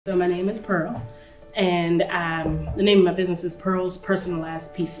So my name is Pearl, and the name of my business is Pearl's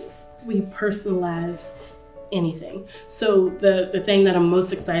Personalized Pieces. We personalize anything. So the thing that I'm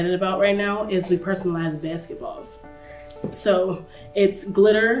most excited about right now is we personalize basketballs. So it's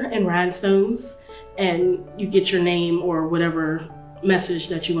glitter and rhinestones, and you get your name or whatever message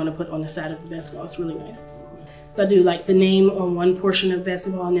that you want to put on the side of the basketball. It's really nice. So I do like the name on one portion of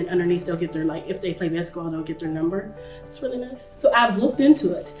basketball, and then underneath they'll get their, like, if they play basketball, they'll get their number. It's really nice. So I've looked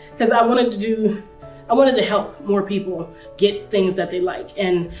into it because I wanted to help more people get things that they like.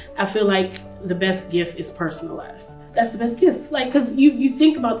 And I feel like the best gift is personalized. That's the best gift. Like, cause you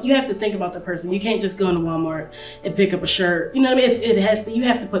have to think about the person. You can't just go into Walmart and pick up a shirt. You know what I mean? You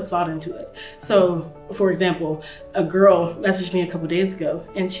have to put thought into it. So for example, a girl messaged me a couple days ago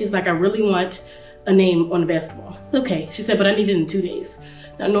and she's like, I really want a name on the basketball. Okay, she said, but I need it in 2 days.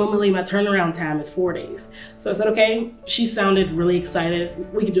 Now, normally my turnaround time is 4 days. So I said, okay. She sounded really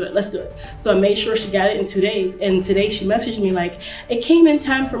excited. We can do it, let's do it. So I made sure she got it in 2 days. And today she messaged me like, it came in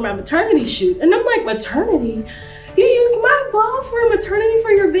time for my maternity shoot. And I'm like, maternity? You used my ball for a maternity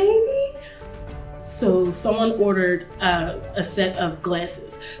for your baby? So someone ordered a set of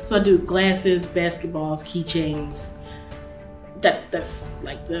glasses. So I do glasses, basketballs, keychains. That's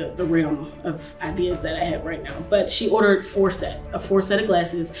like the realm of ideas that I have right now. But she ordered a four set of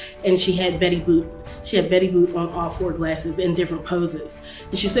glasses, and she had Betty Boop. She had Betty Boop on all 4 glasses in different poses.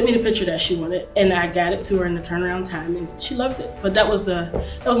 And she sent me the picture that she wanted, and I got it to her in the turnaround time, and she loved it. But that was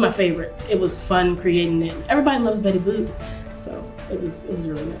my favorite. It was fun creating it. Everybody loves Betty Boop, so it was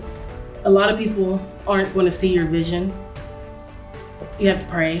really nice. A lot of people aren't going to see your vision. You have to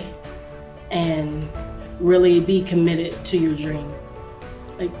pray and really be committed to your dream.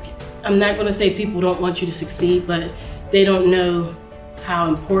 Like, I'm not gonna say people don't want you to succeed, but they don't know how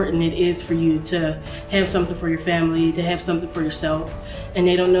important it is for you to have something for your family, to have something for yourself, and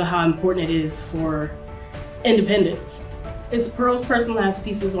they don't know how important it is for independence. It's Pearl's Personalized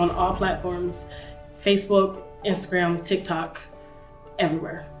Pieces on all platforms: Facebook, Instagram, TikTok,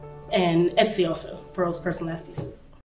 everywhere. And Etsy also, Pearl's Personalized Pieces.